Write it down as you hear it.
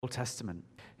Old Testament.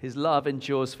 His love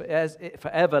endures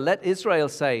forever. Let Israel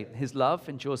say, his love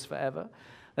endures forever.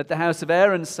 Let the house of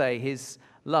Aaron say, his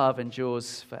love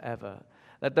endures forever.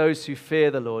 Let those who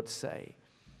fear the Lord say,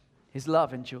 his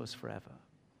love endures forever.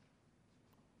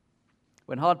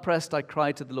 When hard pressed, I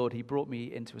cried to the Lord. He brought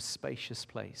me into a spacious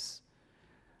place.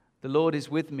 The Lord is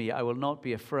with me. I will not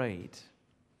be afraid.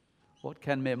 What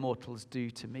can mere mortals do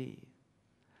to me?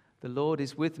 The Lord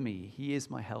is with me. He is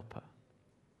my helper.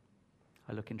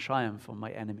 I look in triumph on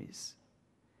my enemies.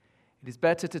 It is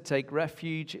better to take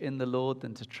refuge in the Lord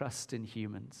than to trust in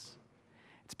humans.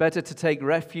 It's better to take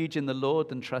refuge in the Lord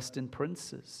than trust in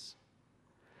princes.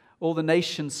 All the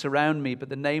nations surround me,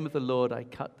 but in the name of the Lord I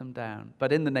cut them down.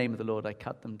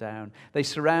 They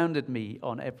surrounded me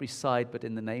on every side, but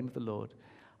in the name of the Lord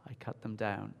I cut them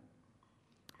down.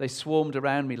 They swarmed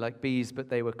around me like bees, but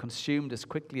they were consumed as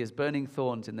quickly as burning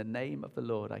thorns. In the name of the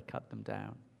Lord I cut them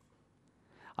down.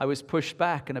 I was pushed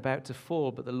back and about to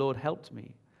fall, but the Lord helped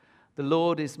me. The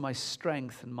Lord is my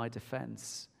strength and my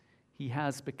defense. He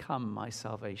has become my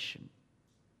salvation.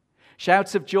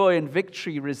 Shouts of joy and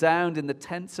victory resound in the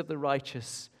tents of the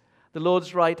righteous. The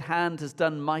Lord's right hand has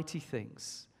done mighty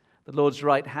things. The Lord's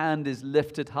right hand is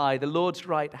lifted high. The Lord's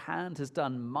right hand has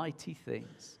done mighty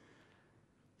things.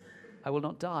 I will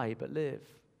not die, but live,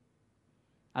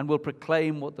 and will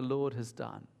proclaim what the Lord has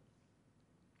done.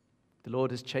 The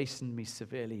Lord has chastened me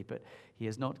severely, but he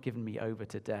has not given me over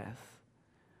to death.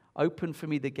 Open for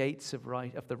me the gates of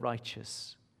the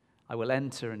righteous. I will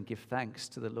enter and give thanks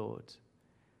to the Lord.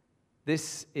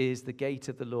 This is the gate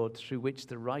of the Lord through which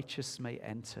the righteous may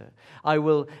enter. I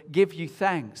will give you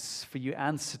thanks, for you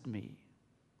answered me.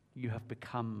 You have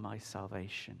become my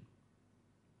salvation.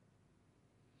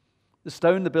 The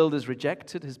stone the builders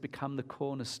rejected has become the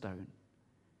cornerstone.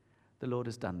 The Lord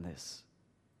has done this,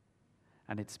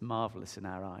 and it's marvelous in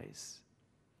our eyes.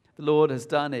 The Lord has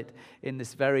done it in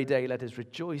this very day. Let us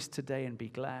rejoice today and be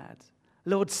glad.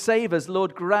 Lord, save us.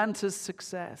 Lord, grant us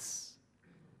success.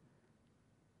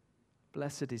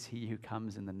 Blessed is he who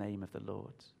comes in the name of the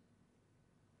Lord.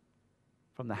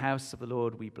 From the house of the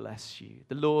Lord we bless you.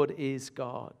 The Lord is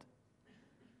God,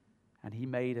 and he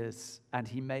made us, and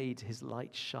he made his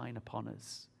light shine upon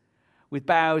us. With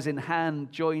boughs in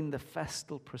hand, join the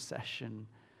festal procession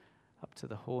up to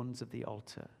the horns of the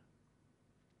altar.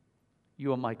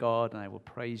 You are my God, and I will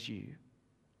praise you.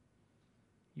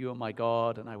 You are my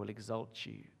God, and I will exalt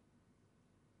you.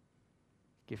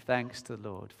 Give thanks to the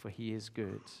Lord, for he is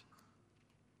good.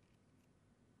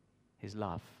 His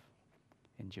love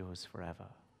endures forever.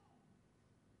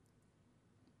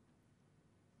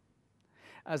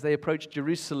 As they approached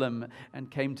Jerusalem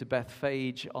and came to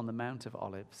Bethphage on the Mount of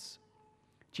Olives,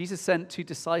 Jesus sent 2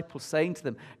 disciples, saying to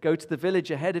them, "Go to the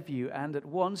village ahead of you, and at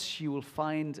once you will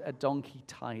find a donkey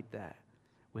tied there,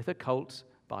 with a colt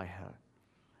by her.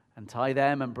 Untie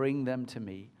them and bring them to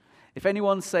me. If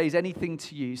anyone says anything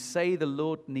to you, say the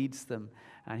Lord needs them,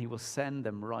 and he will send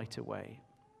them right away."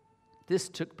 This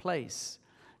took place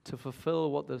to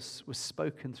fulfill what was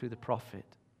spoken through the prophet.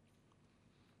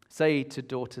 Say to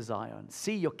daughter Zion,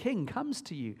 "See, your king comes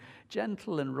to you,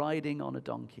 gentle and riding on a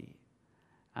donkey,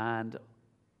 and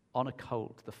on a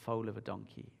colt, the foal of a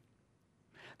donkey."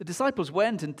 The disciples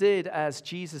went and did as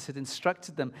Jesus had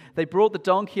instructed them. They brought the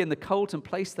donkey and the colt and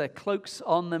placed their cloaks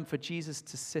on them for Jesus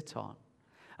to sit on.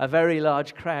 A very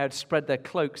large crowd spread their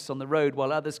cloaks on the road,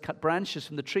 while others cut branches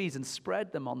from the trees and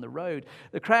spread them on the road.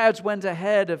 The crowds went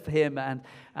ahead of him,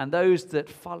 and those that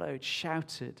followed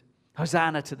shouted,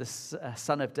 "Hosanna to the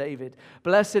Son of David.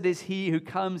 Blessed is he who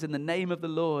comes in the name of the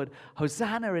Lord.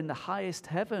 Hosanna in the highest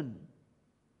heaven."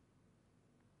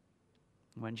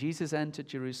 When Jesus entered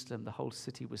Jerusalem, the whole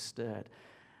city was stirred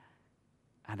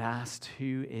and asked,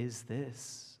 "Who is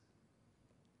this?"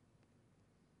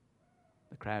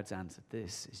 The crowds answered,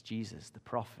 "This is Jesus, the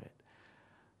prophet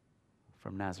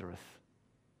from Nazareth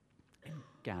in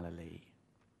Galilee."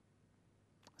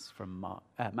 It's from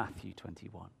Matthew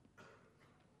 21.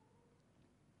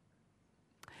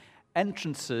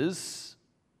 Entrances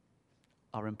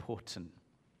are important.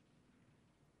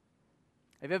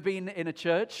 Have you ever been in a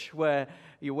church where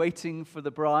you're waiting for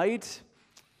the bride?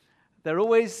 They're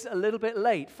always a little bit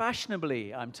late,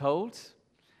 fashionably, I'm told,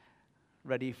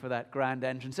 ready for that grand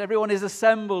entrance. Everyone is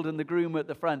assembled, and the groom at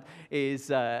the front is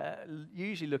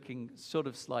usually looking sort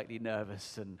of slightly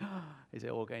nervous, and is it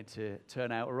all going to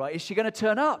turn out all right? Is she going to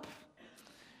turn up?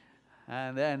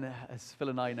 And then, as Phil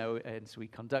and I know, as we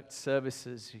conduct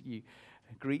services, you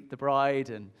greet the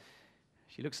bride, and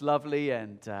she looks lovely,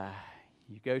 and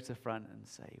you go to the front and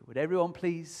say, "Would everyone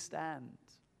please stand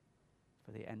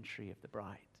for the entry of the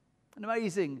bride?" An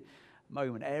amazing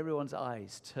moment. Everyone's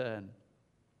eyes turn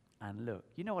and look.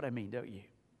 You know what I mean, don't you?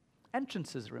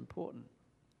 Entrances are important.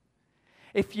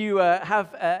 If you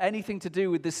have anything to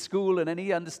do with this school and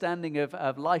any understanding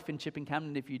of life in Chipping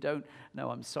Campden, if you don't know,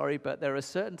 I'm sorry, but there are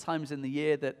certain times in the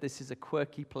year that this is a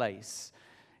quirky place,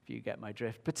 if you get my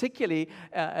drift, particularly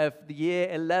of the year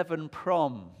 11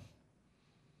 prom.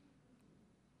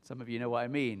 Some of you know what I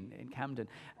mean in Camden.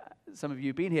 Some of you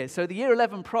have been here. So the year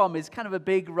 11 prom is kind of a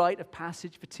big rite of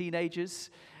passage for teenagers.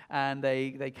 And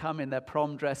they come in their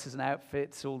prom dresses and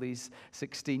outfits, all these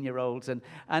 16-year-olds.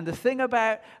 And the thing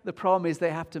about the prom is they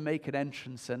have to make an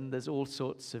entrance, and there's all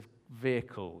sorts of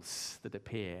vehicles that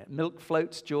appear. Milk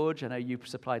floats, George. I know you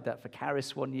supplied that for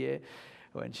Caris one year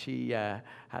when she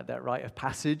had that rite of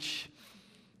passage.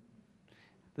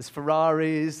 There's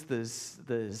Ferraris, there's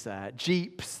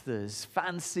Jeeps, there's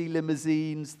fancy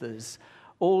limousines, there's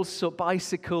all sorts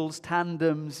bicycles,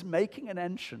 tandems. Making an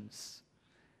entrance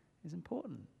is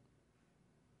important.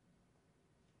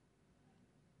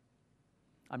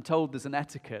 I'm told there's an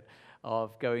etiquette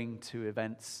of going to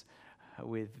events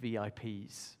with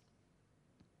VIPs.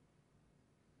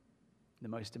 The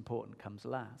most important comes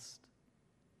last.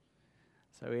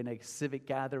 So in a civic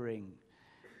gathering,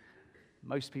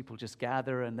 most people just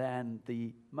gather, and then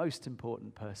the most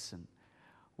important person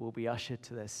will be ushered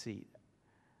to their seat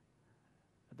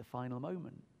at the final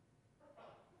moment.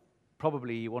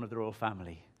 Probably one of the royal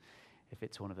family, if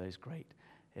it's one of those great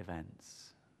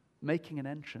events. Making an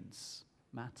entrance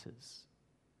matters.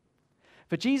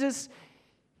 For Jesus,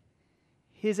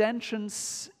 his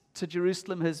entrance to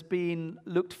Jerusalem has been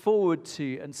looked forward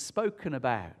to and spoken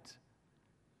about.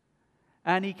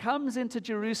 And he comes into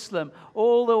Jerusalem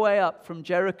all the way up from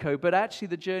Jericho, but actually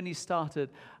the journey started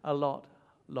a lot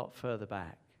further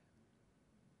back.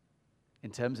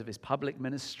 In terms of his public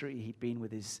ministry, he'd been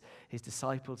with his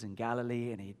disciples in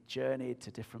Galilee, and he'd journeyed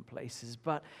to different places.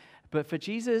 But for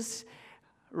Jesus,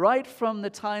 right from the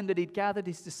time that he'd gathered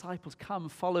his disciples, come,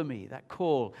 follow me, that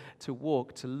call to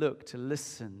walk, to look, to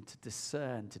listen, to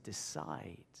discern, to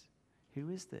decide. Who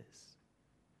is this?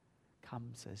 Come,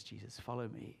 says Jesus, follow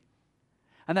me.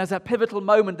 And there's that pivotal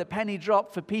moment, the penny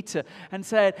dropped for Peter and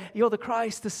said, you're the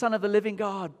Christ, the Son of the living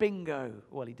God. Bingo.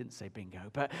 Well, he didn't say bingo,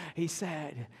 but he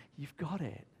said, you've got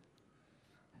it.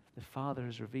 The Father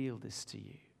has revealed this to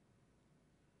you.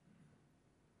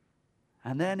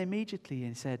 And then immediately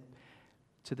he said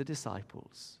to the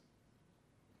disciples,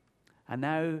 and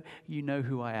now you know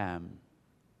who I am.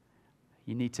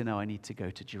 You need to know I need to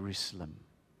go to Jerusalem.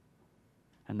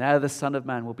 And now the Son of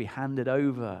Man will be handed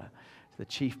over to the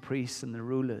chief priests and the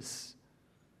rulers.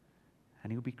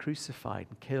 And he will be crucified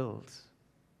and killed,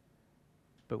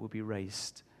 but will be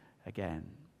raised again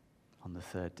on the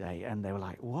third day. And they were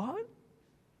like, what?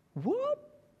 What?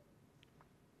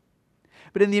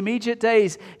 But in the immediate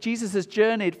days, Jesus has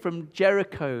journeyed from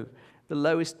Jericho, the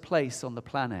lowest place on the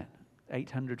planet,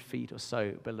 800 feet or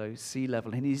so below sea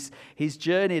level. And he's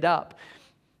journeyed up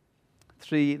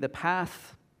through the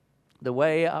path, the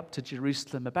way up to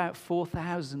Jerusalem, about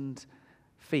 4,000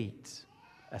 feet,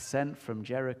 ascent from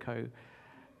Jericho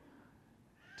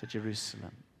to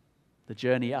Jerusalem. The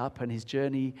journey up, and his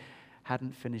journey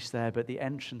hadn't finished there, but the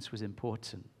entrance was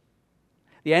important.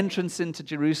 The entrance into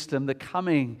Jerusalem, the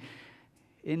coming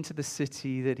into the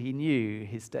city that he knew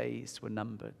his days were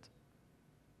numbered.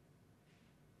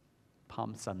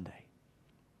 Palm Sunday.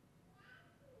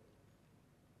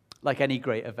 Like any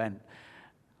great event,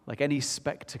 like any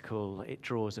spectacle, it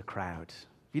draws a crowd.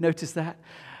 Have you noticed that?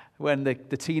 When the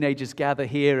teenagers gather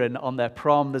here and on their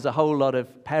prom, there's a whole lot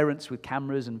of parents with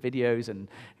cameras and videos and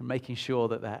making sure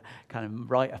that that kind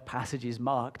of rite of passage is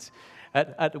marked.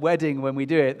 At the wedding, when we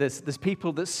do it, there's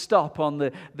people that stop on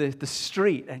the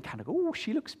street and kind of go, oh,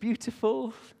 she looks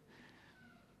beautiful.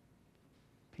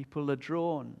 People are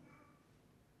drawn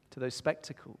to those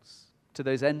spectacles, to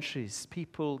those entries.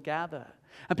 People gather.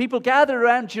 And people gathered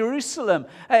around Jerusalem,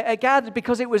 gathered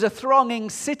because it was a thronging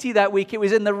city that week. It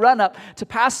was in the run-up to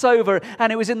Passover,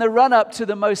 and it was in the run-up to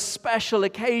the most special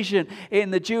occasion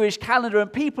in the Jewish calendar.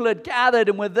 And people had gathered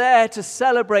and were there to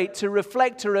celebrate, to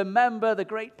reflect, to remember the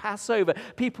great Passover.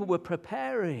 People were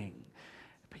preparing.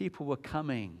 People were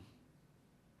coming.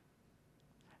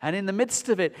 And in the midst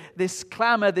of it, this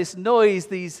clamor, this noise,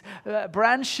 these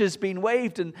branches being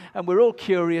waved, and we're all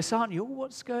curious, aren't you? Oh,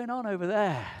 what's going on over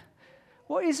there?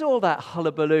 What is all that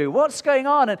hullabaloo? What's going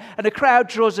on? And a crowd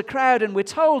draws a crowd, and we're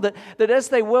told that as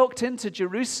they walked into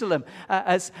Jerusalem,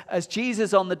 as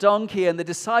Jesus on the donkey and the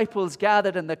disciples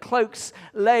gathered and the cloaks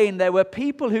laying, there were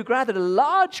people who gathered, a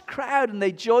large crowd, and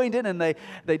they joined in, and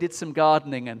they did some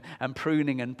gardening and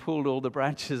pruning and pulled all the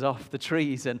branches off the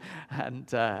trees and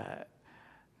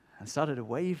started to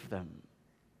wave them.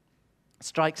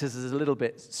 strikes us as a little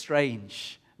bit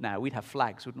strange now. We'd have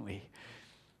flags, wouldn't we?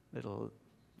 Little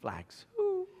flags.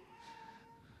 Ooh.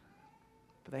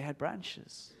 But they had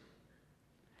branches.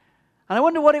 And I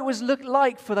wonder what it was looked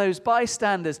like for those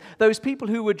bystanders, those people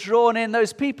who were drawn in,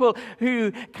 those people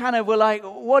who kind of were like,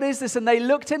 what is this? And they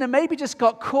looked in and maybe just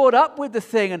got caught up with the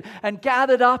thing and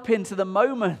gathered up into the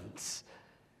moment.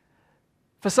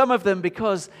 For some of them,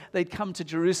 because they'd come to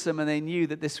Jerusalem and they knew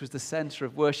that this was the center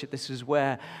of worship, this was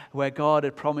where God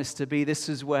had promised to be, this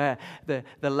is where the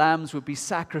lambs would be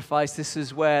sacrificed, this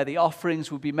is where the offerings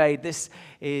would be made, this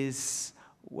is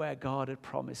where God had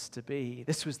promised to be.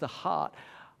 This was the heart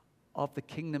of the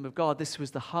kingdom of God. This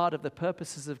was the heart of the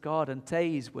purposes of God, and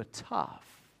days were tough.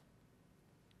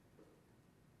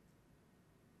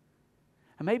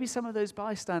 And maybe some of those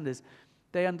bystanders,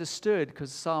 they understood,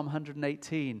 because Psalm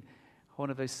 118, one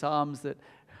of those psalms that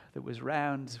was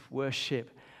round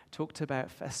worship, talked about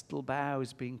festal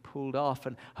boughs being pulled off,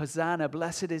 and Hosanna,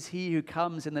 blessed is he who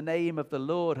comes in the name of the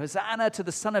Lord. Hosanna to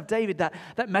the Son of David,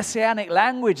 that messianic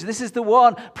language. This is the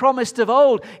one promised of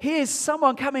old. Here's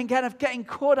someone coming, kind of getting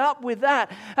caught up with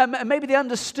that. And maybe they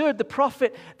understood the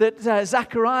prophet, that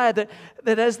Zechariah,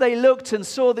 that as they looked and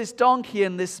saw this donkey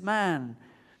and this man,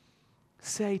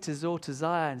 say to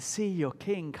Zion, see, your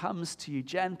king comes to you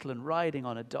gentle and riding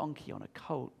on a donkey, on a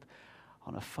colt,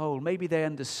 on a foal. Maybe they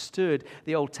understood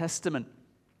the Old Testament,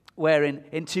 where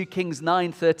in 2 Kings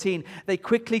 9:13, they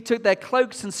quickly took their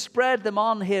cloaks and spread them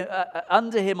on him,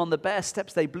 under him on the bare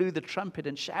steps. They blew the trumpet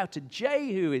and shouted,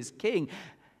 Jehu is king.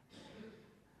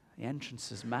 The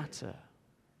entrances matter.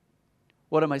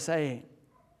 What am I saying?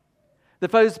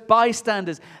 That those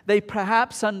bystanders, they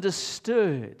perhaps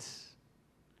understood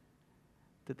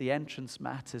that the entrance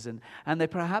matters, and they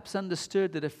perhaps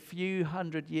understood that a few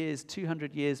 200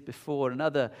 years before,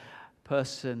 another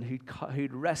person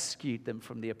who'd rescued them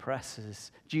from the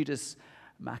oppressors, Judas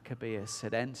Maccabeus,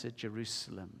 had entered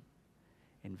Jerusalem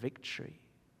in victory.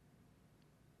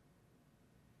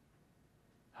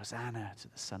 Hosanna to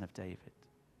the Son of David.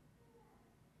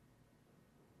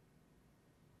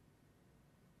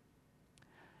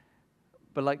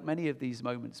 But like many of these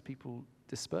moments, people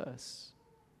disperse.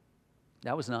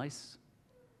 That was nice.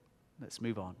 Let's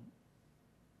move on.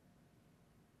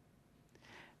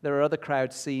 There are other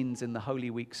crowd scenes in the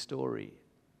Holy Week story.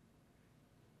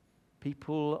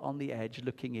 People on the edge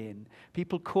looking in.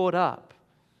 People caught up.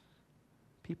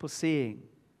 People seeing.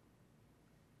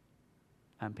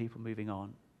 And people moving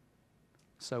on.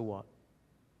 So what?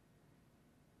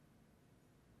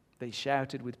 They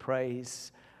shouted with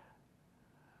praise,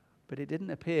 but it didn't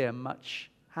appear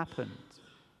much happened.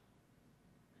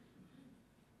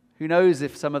 Who knows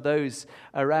if some of those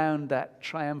around that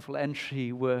triumphal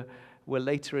entry were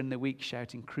later in the week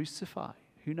shouting, crucify?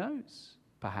 Who knows?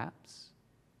 Perhaps.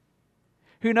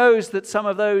 Who knows that some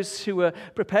of those who were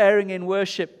preparing in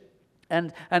worship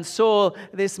and saw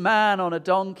this man on a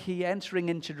donkey entering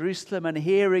into Jerusalem and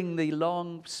hearing the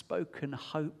long-spoken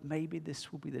hope, maybe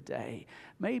this will be the day.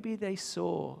 Maybe they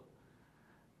saw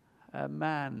a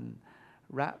man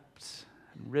wrapped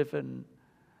and riven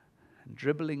and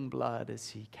dribbling blood as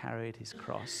he carried his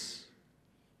cross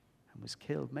and was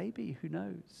killed. Maybe, who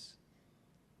knows?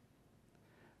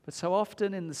 But so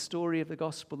often in the story of the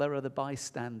gospel, there are the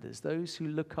bystanders, those who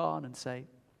look on and say,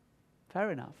 fair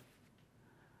enough,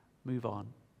 move on.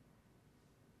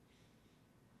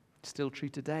 Still true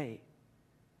today.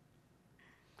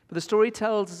 But the story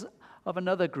tells of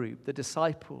another group, the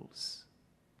disciples.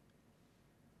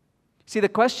 See, the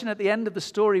question at the end of the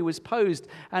story was posed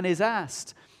and is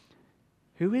asked,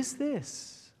 who is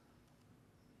this?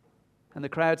 And the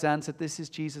crowds answered, this is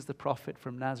Jesus the prophet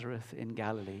from Nazareth in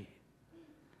Galilee.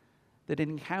 That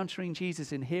in encountering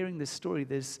Jesus, in hearing this story,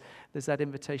 there's that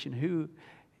invitation. Who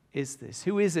is this?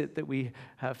 Who is it that we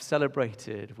have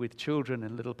celebrated with children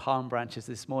and little palm branches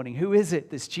this morning? Who is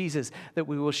it, this Jesus, that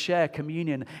we will share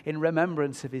communion in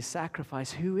remembrance of his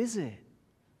sacrifice? Who is it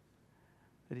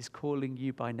that is calling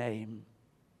you by name?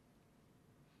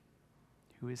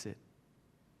 Who is it?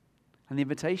 And the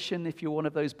invitation, if you're one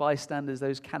of those bystanders,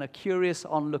 those kind of curious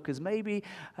onlookers, maybe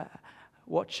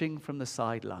watching from the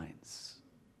sidelines,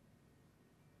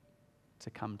 to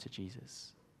come to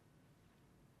Jesus.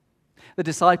 The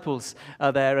disciples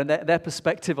are there, and their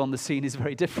perspective on the scene is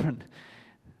very different.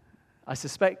 I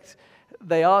suspect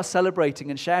they are celebrating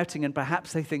and shouting, and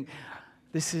perhaps they think,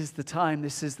 This is the time,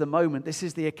 this is the moment, this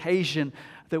is the occasion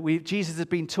that Jesus has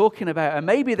been talking about. And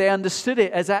maybe they understood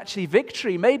it as actually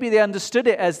victory. Maybe they understood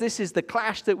it as this is the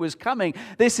clash that was coming.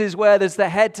 This is where there's the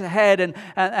head-to-head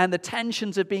and the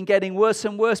tensions have been getting worse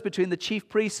and worse between the chief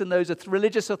priests and those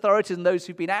religious authorities and those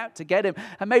who've been out to get him.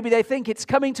 And maybe they think it's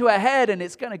coming to a head and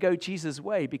it's going to go Jesus'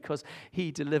 way because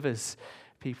he delivers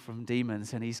people from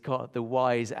demons, and he's got the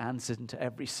wise answer to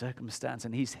every circumstance,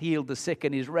 and he's healed the sick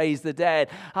and he's raised the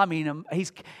dead. I mean,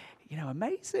 he's,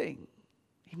 amazing.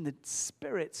 Even the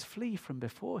spirits flee from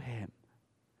before him.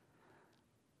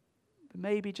 But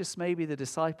maybe, just maybe, the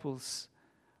disciples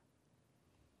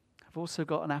have also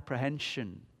got an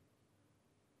apprehension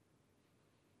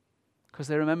because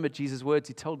they remember Jesus' words.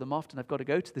 He told them often, I've got to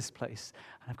go to this place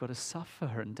and I've got to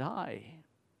suffer and die.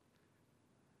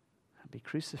 Be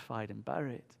crucified and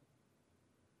buried.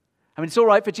 I mean, it's all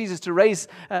right for Jesus to raise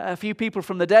a few people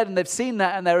from the dead, and they've seen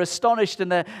that, and they're astonished,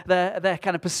 and their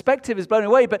kind of perspective is blown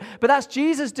away. But that's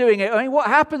Jesus doing it. I mean, what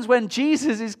happens when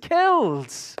Jesus is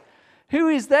killed? Who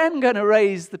is then going to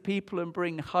raise the people and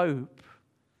bring hope?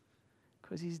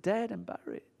 Because he's dead and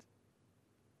buried.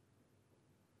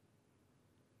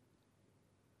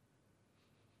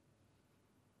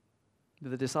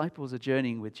 The disciples are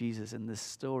journeying with Jesus, and the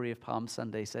story of Palm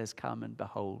Sunday says, come and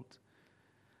behold.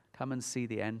 Come and see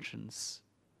the entrance.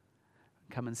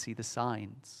 Come and see the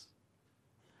signs.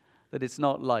 That it's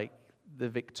not like the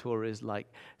victor is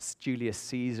like Julius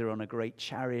Caesar on a great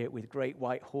chariot with great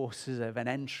white horses of an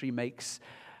entry makes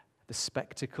the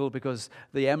spectacle, because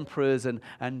the emperors and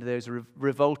those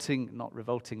revolting, not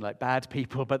revolting like bad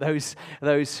people, but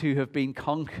those who have been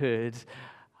conquered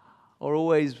are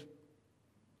always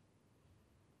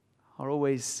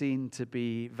seen to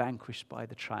be vanquished by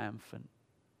the triumphant.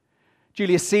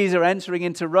 Julius Caesar entering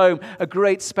into Rome, a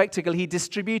great spectacle. He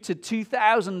distributed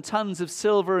 2,000 tons of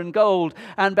silver and gold,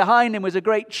 and behind him was a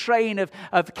great train of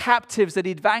captives that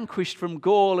he'd vanquished from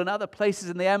Gaul and other places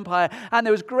in the empire. And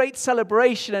there was great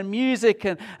celebration and music,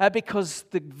 and because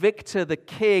the victor, the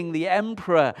king, the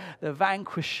emperor, the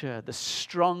vanquisher, the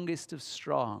strongest of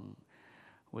strong,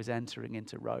 was entering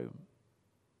into Rome.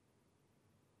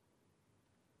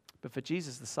 But for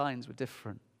Jesus, the signs were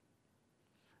different.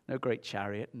 No great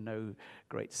chariot, no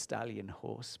great stallion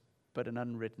horse, but an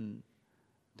unridden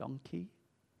donkey.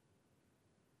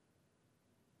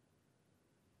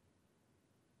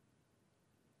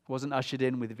 Wasn't ushered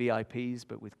in with VIPs,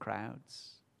 but with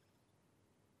crowds.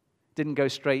 Didn't go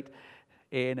straight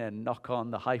in and knock on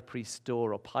the high priest's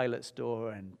door or Pilate's door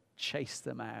and chase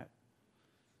them out.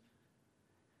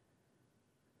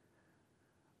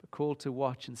 Called to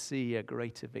watch and see a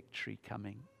greater victory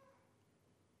coming.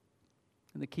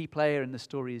 And the key player in the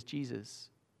story is Jesus.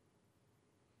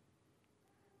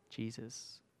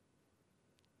 Jesus.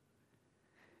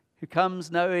 Who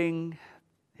comes knowing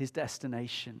his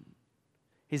destination.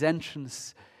 His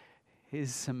entrance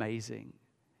is amazing.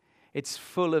 It's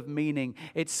full of meaning.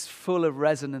 It's full of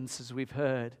resonance, as we've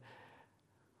heard.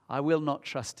 I will not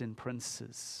trust in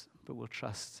princes, but will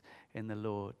trust in the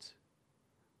Lord.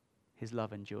 His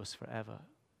love endures forever.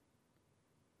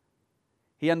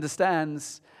 He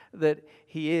understands that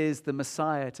he is the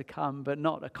Messiah to come, but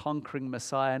not a conquering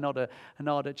Messiah,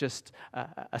 not just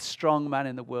a strong man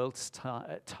in the world's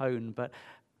tone, but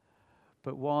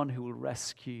one who will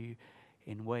rescue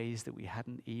in ways that we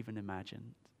hadn't even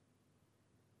imagined.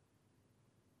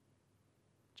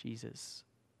 Jesus.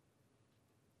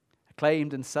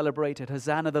 Acclaimed and celebrated,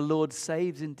 Hosanna, the Lord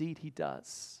saves, indeed he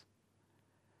does.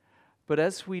 But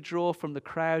as we draw from the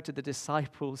crowd to the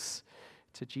disciples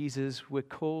to Jesus, we're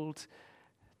called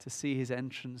to see his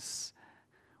entrance,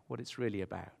 what it's really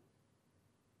about.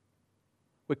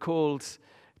 We're called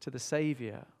to the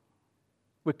Savior.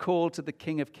 We're called to the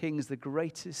King of Kings, the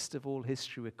greatest of all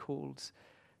history. We're called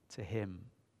to him.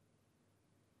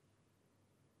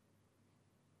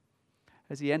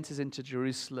 As he enters into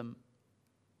Jerusalem,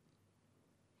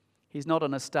 he's not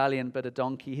on a stallion, but a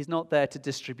donkey. He's not there to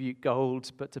distribute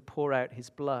gold, but to pour out his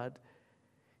blood.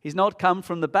 He's not come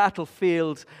from the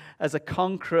battlefield as a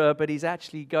conqueror, but he's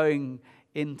actually going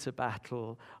into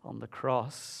battle on the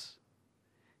cross.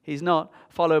 He's not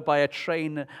followed by a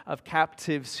train of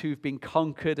captives who've been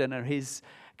conquered and are his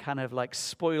kind of like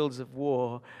spoils of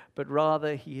war, but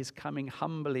rather he is coming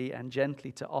humbly and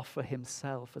gently to offer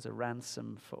himself as a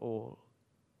ransom for all.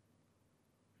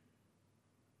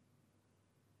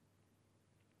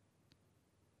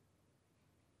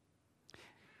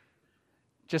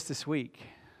 Just this week,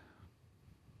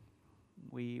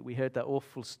 we heard that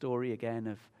awful story again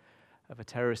of a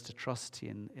terrorist atrocity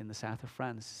in the south of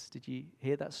France. Did you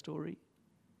hear that story?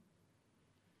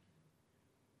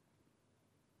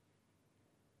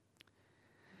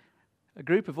 A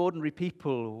group of ordinary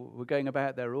people were going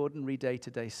about their ordinary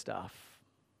day-to-day stuff,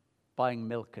 buying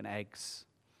milk and eggs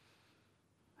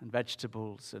and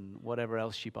vegetables and whatever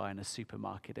else you buy in a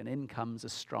supermarket. And in comes a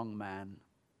strong man,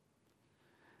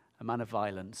 a man of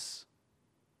violence,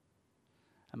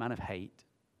 a man of hate.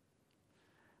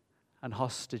 And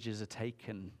hostages are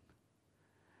taken.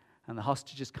 And the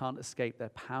hostages can't escape. They're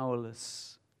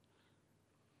powerless.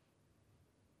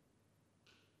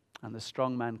 And the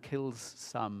strong man kills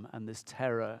some, and there's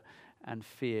terror and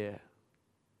fear.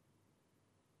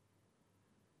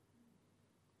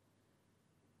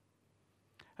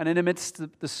 And in the midst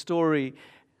of the story,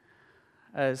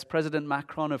 as President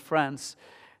Macron of France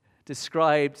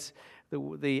described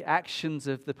the actions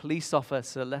of the police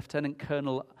officer, Lieutenant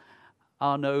Colonel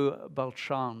Arnaud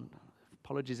Beltrame,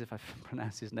 apologies if I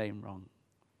pronounce his name wrong.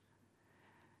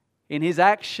 In his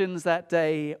actions that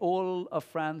day, all of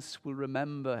France will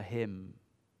remember him.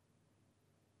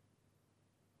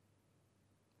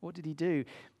 What did he do?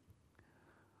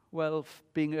 Well,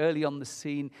 being early on the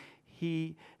scene,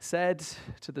 he said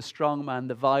to the strong man,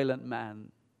 the violent man,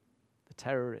 the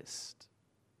terrorist,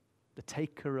 the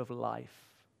taker of life,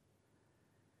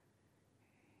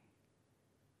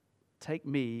 take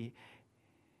me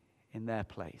in their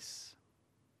place.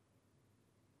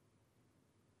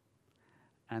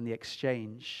 And the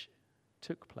exchange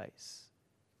took place.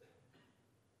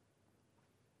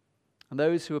 And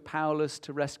those who were powerless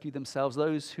to rescue themselves,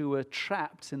 those who were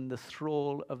trapped in the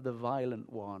thrall of the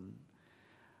violent one,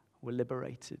 were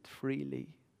liberated freely.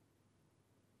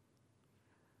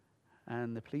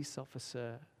 And the police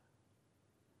officer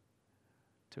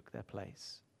took their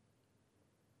place.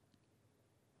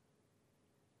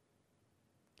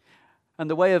 And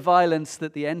the way of violence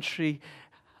that the entry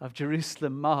of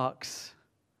Jerusalem marks,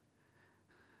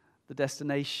 the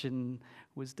destination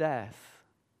was death.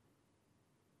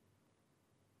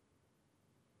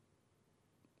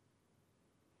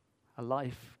 A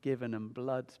life given and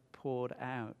blood poured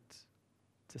out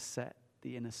to set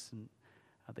the innocent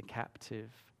and the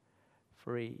captive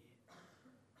free.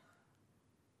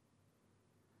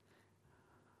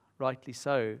 Rightly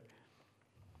so,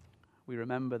 we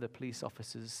remember the police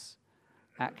officer's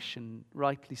action.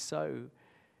 Rightly so,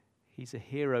 he's a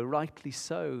hero. Rightly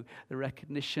so, the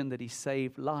recognition that he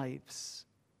saved lives,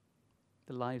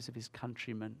 the lives of his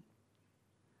countrymen.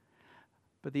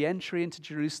 But the entry into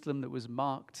Jerusalem that was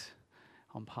marked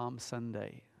on Palm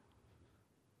Sunday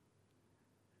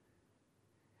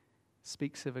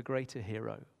speaks of a greater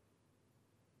hero,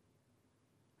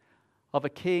 of a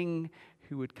king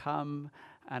who would come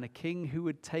and a king who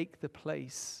would take the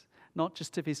place not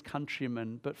just of his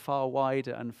countrymen, but far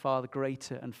wider and far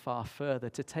greater and far further,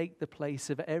 to take the place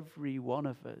of every one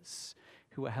of us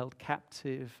who are held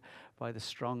captive by the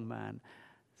strong man,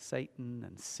 Satan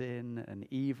and sin and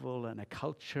evil and a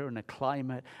culture and a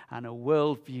climate and a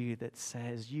worldview that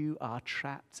says you are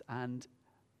trapped and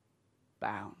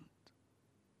bound.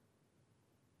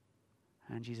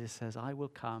 And Jesus says, I will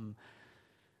come,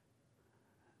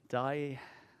 die,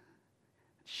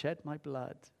 shed my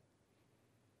blood,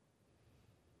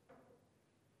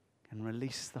 and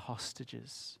release the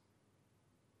hostages,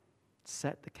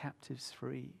 set the captives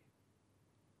free.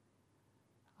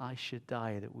 I should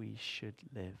die that we should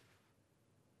live.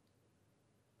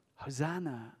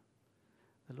 Hosanna,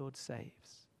 the Lord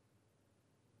saves.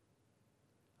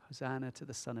 Hosanna to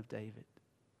the Son of David.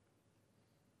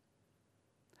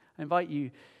 I invite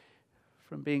you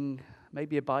from being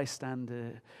maybe a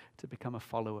bystander to become a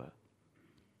follower.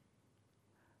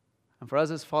 And for us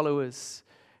as followers,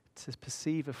 to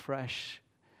perceive afresh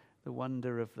the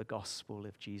wonder of the gospel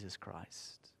of Jesus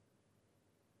Christ.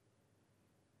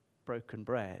 Broken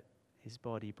bread, his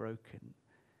body broken,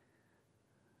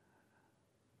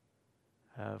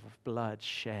 of blood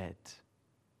shed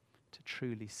to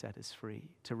truly set us free,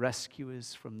 to rescue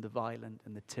us from the violent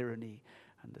and the tyranny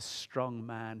and the strong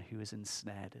man who has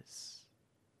ensnared us.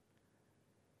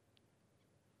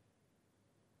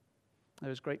 There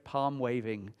was great palm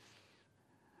waving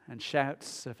and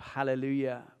shouts of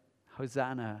hallelujah,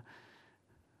 Hosanna,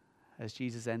 as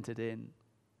Jesus entered in.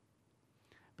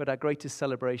 But our greatest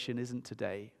celebration isn't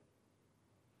today.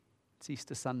 It's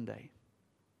Easter Sunday.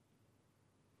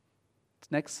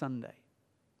 It's next Sunday.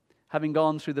 Having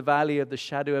gone through the valley of the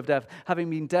shadow of death, having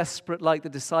been desperate like the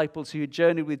disciples who had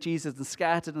journeyed with Jesus and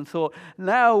scattered and thought,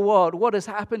 now what? What has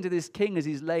happened to this king as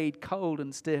he's laid cold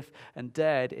and stiff and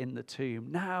dead in the tomb?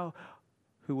 Now,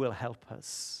 who will help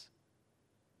us?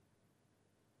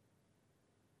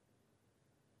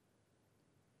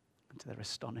 To their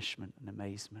astonishment and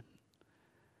amazement,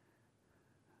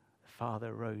 the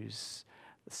Father rose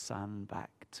the Son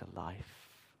back to life.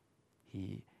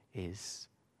 He is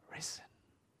risen.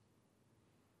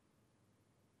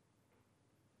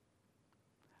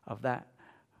 Of that,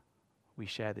 we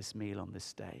share this meal on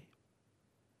this day,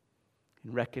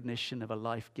 in recognition of a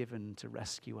life given to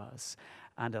rescue us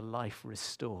and a life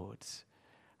restored,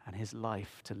 and his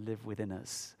life to live within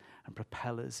us and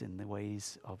propel us in the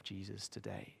ways of Jesus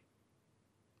today.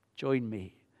 Join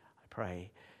me, I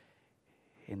pray,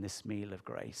 in this meal of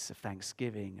grace, of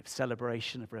thanksgiving, of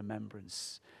celebration, of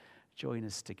remembrance. Join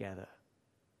us together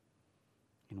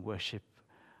in worship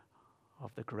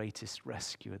of the greatest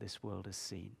rescuer this world has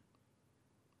seen.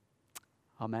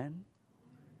 Amen.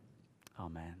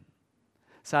 Amen.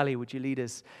 Sally, would you lead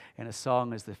us in a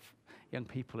song as the young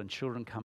people and children come?